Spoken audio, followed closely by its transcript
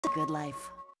a good life.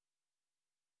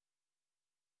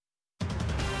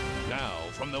 Now,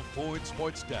 from the Ford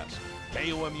Sports Desk,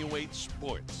 KOMU 8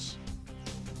 Sports.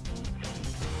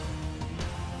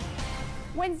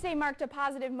 Wednesday marked a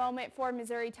positive moment for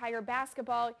Missouri Tiger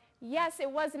basketball. Yes, it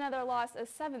was another loss, a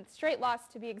 7th straight loss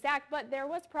to be exact, but there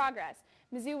was progress.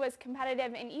 Mizzou was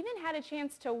competitive and even had a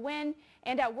chance to win,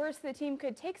 and at worst the team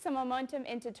could take some momentum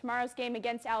into tomorrow's game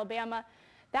against Alabama.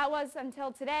 That was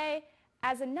until today,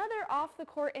 as another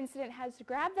off-the-court incident has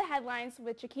grabbed the headlines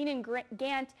with Jaqueline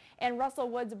Gant and Russell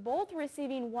Woods both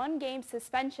receiving one-game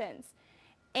suspensions.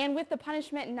 And with the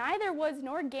punishment, neither Woods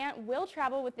nor Gant will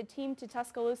travel with the team to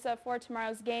Tuscaloosa for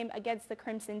tomorrow's game against the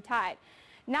Crimson Tide.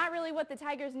 Not really what the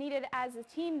Tigers needed as a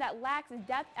team that lacks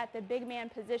depth at the big man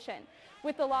position.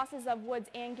 With the losses of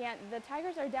Woods and Gant, the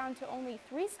Tigers are down to only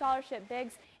 3 scholarship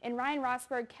bigs in Ryan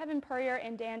Rosberg, Kevin Purrier,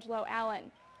 and D'Angelo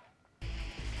Allen.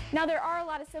 Now, there are a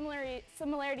lot of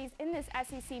similarities in this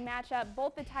SEC matchup.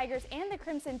 Both the Tigers and the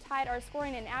Crimson Tide are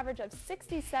scoring an average of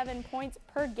 67 points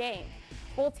per game.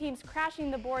 Both teams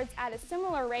crashing the boards at a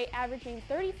similar rate, averaging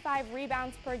 35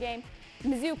 rebounds per game.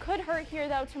 Mizzou could hurt here,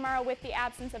 though, tomorrow with the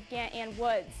absence of Gant and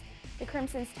Woods. The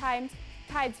Crimson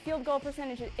Tide's field goal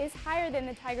percentage is higher than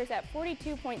the Tigers at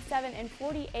 42.7 and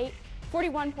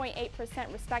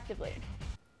 41.8% respectively.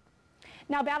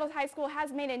 Now, Battles High School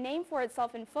has made a name for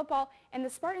itself in football, and the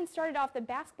Spartans started off the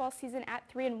basketball season at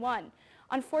 3-1.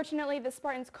 Unfortunately, the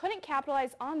Spartans couldn't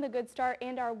capitalize on the good start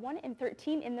and are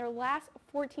 1-13 in their last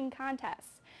 14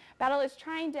 contests. Battle is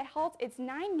trying to halt its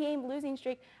 9-game losing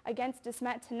streak against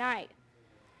DeSmet tonight.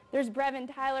 There's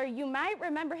Brevin Tyler. You might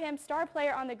remember him, star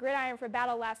player on the gridiron for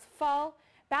Battle last fall.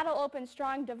 Battle opened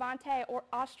strong. Devontae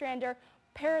Ostrander,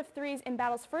 pair of threes in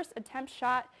Battle's first attempt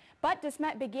shot, but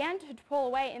DeSmet began to pull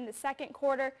away in the second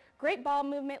quarter. Great ball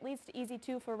movement leads to easy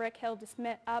 2 for Rick Hill.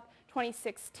 DeSmet up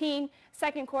 2016.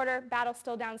 Second quarter, Battle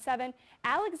still down 7.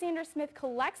 Alexander Smith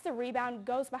collects the rebound,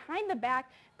 goes behind the back,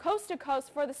 coast to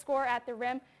coast for the score at the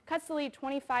rim, cuts the lead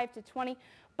 25-20.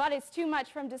 But it's too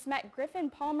much from DeSmet. Griffin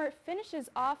Palmer finishes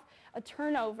off a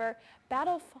turnover.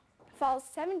 Battle falls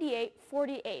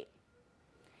 78-48.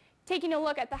 Taking a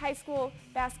look at the high school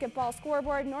basketball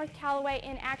scoreboard, North Callaway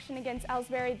in action against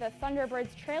Ellsbury. The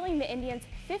Thunderbirds trailing the Indians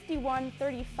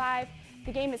 51-35.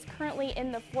 The game is currently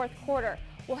in the 4th quarter.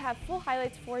 We'll have full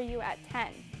highlights for you at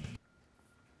 10.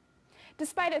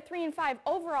 Despite a 3-5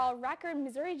 overall record,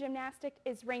 Missouri Gymnastics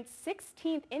is ranked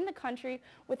 16th in the country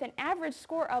with an average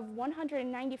score of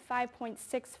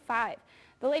 195.65.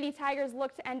 The Lady Tigers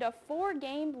look to end a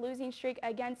 4-game losing streak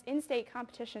against in-state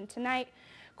competition tonight.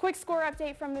 Quick score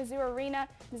update from Mizzou Arena.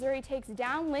 Missouri takes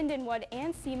down Lindenwood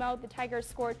and SEMO. The Tigers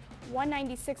scored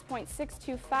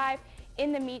 196.625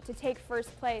 in the meet to take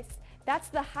first place. That's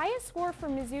the highest score for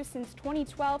Mizzou since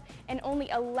 2012, and only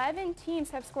 11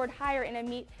 teams have scored higher in a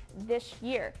meet this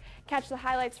year. Catch the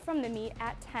highlights from the meet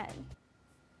at 10.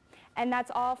 And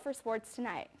that's all for sports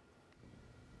tonight.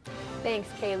 Thanks,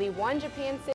 Kaylee. One Japan